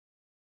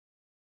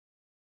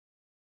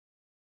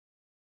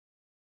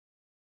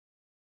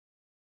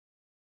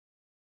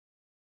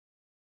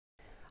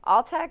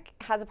Allteck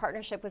has a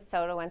partnership with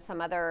Saulteau and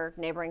some other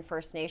neighboring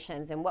First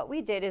Nations, and what we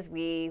did is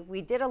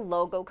we did a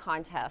logo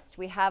contest.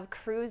 We have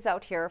crews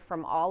out here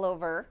from all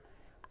over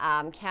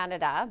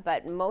Canada,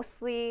 but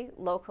mostly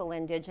local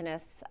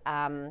Indigenous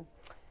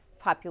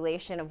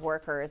population of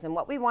workers. And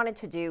what we wanted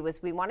to do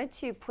was we wanted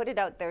to put it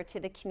out there to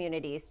the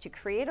communities to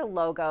create a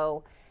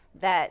logo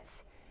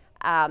that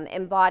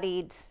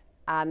embodied,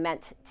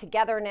 meant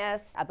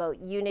togetherness,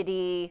 about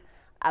unity,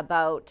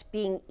 about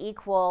being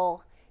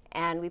equal.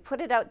 And we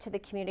put it out to the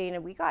community,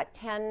 and we got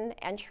 10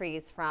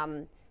 entries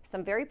from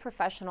some very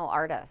professional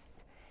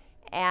artists.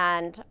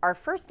 And our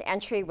first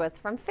entry was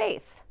from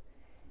Faith.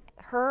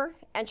 Her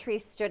entry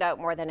stood out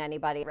more than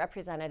anybody,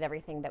 represented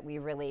everything that we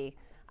really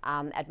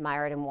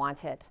admired and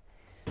wanted.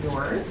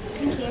 Yours.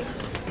 Thank you.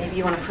 Maybe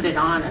you want to put it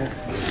on and.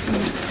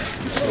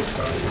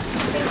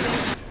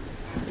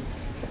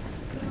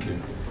 Thank you.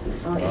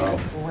 Oh, you're so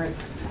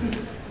words.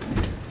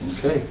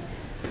 Okay.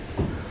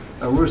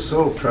 We're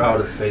so proud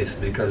of Faith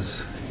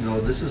because, you know,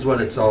 this is what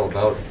it's all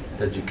about,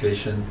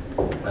 education,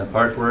 and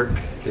artwork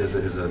is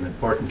an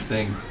important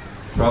thing.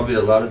 Probably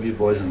a lot of you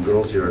boys and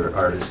girls here are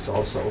artists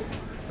also.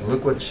 And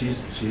look what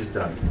she's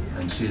done.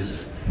 And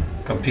she's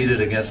competed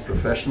against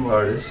professional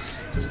artists,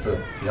 just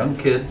a young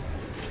kid,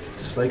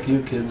 just like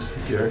you kids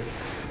here.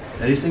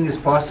 Anything is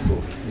possible.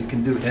 You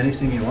can do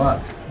anything you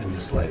want in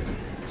this life,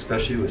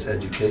 especially with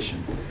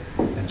education.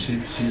 And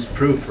she's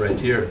proof right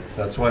here.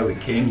 That's why we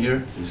came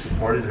here, we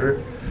supported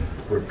her.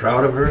 We're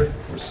proud of her.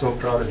 We're so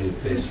proud of you,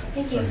 Faith.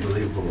 It's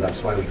unbelievable.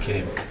 That's why we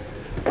came.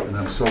 And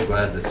I'm so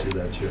glad that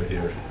you're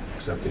here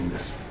accepting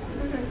this.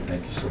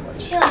 Thank you so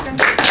much. You're welcome.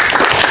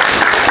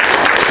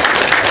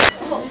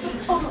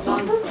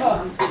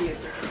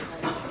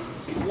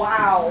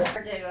 Wow.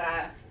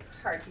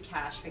 Hard to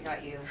cash. We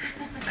got you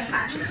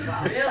cash as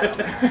well. So.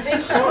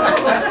 Thank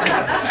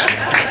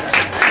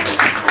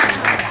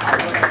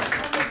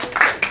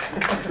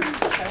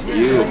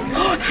You.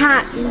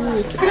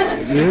 Hotties.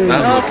 Yeah.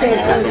 That looks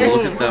awesome.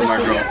 Look at that, my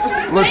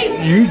girl. Look,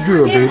 you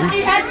drew it, baby.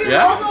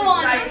 Yeah.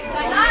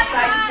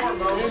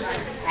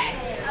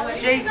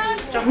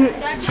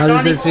 How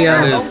does it feel?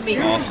 That is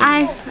awesome.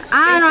 I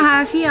don't know how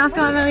I feel. I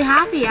feel really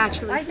happy,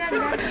 actually.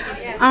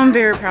 I'm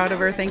very proud of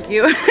her, thank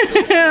you.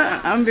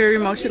 I'm very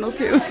emotional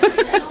too.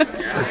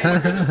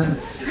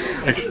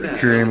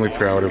 Extremely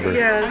proud of her.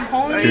 Yes.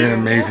 She did an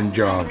amazing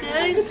job.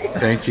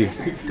 Thank you.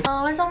 It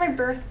was on my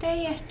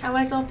birthday. I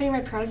was opening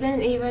my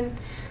present,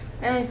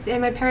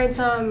 and my parents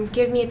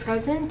gave me a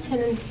present,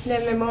 and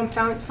then my mom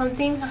found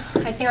something,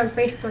 I think on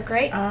Facebook,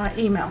 right?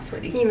 Email,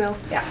 sweetie. Email.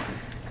 Yeah.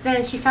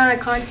 Then she found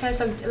a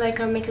contest of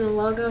making a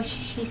logo.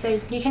 She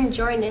said, you can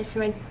join this.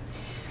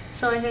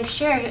 So I said,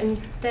 sure.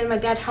 And then my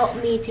dad helped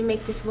me to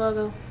make this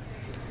logo.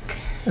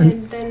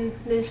 And then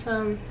this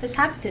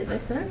happened to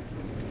this, huh?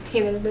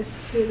 Came to this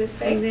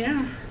thing.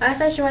 Yeah. I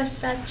was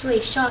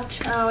actually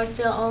shocked. I was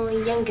the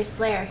only youngest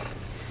there.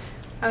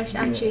 I was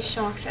actually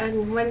shocked.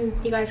 And when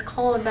you guys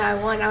called that I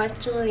won, I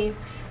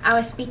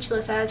was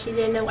speechless. I actually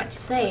didn't know what to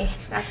say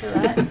after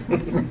that.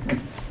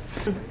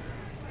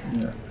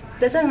 Yeah.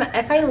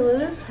 If I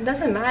lose, it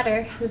doesn't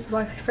matter. It's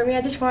like, for me,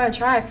 I just want to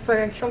try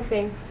for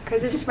something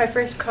because this is my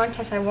first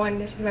contest I won.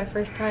 This is my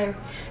first time.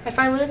 If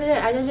I lose it,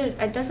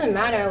 it doesn't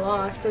matter. I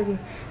lost. It doesn't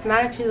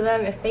matter to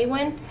them. If they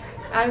win,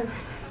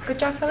 good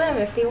job for them.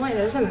 If they win, it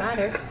doesn't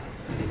matter.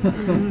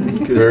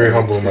 Very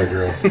humble, my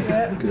girl.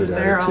 Yeah. Good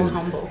They're all attitude.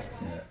 humble.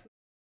 Yeah.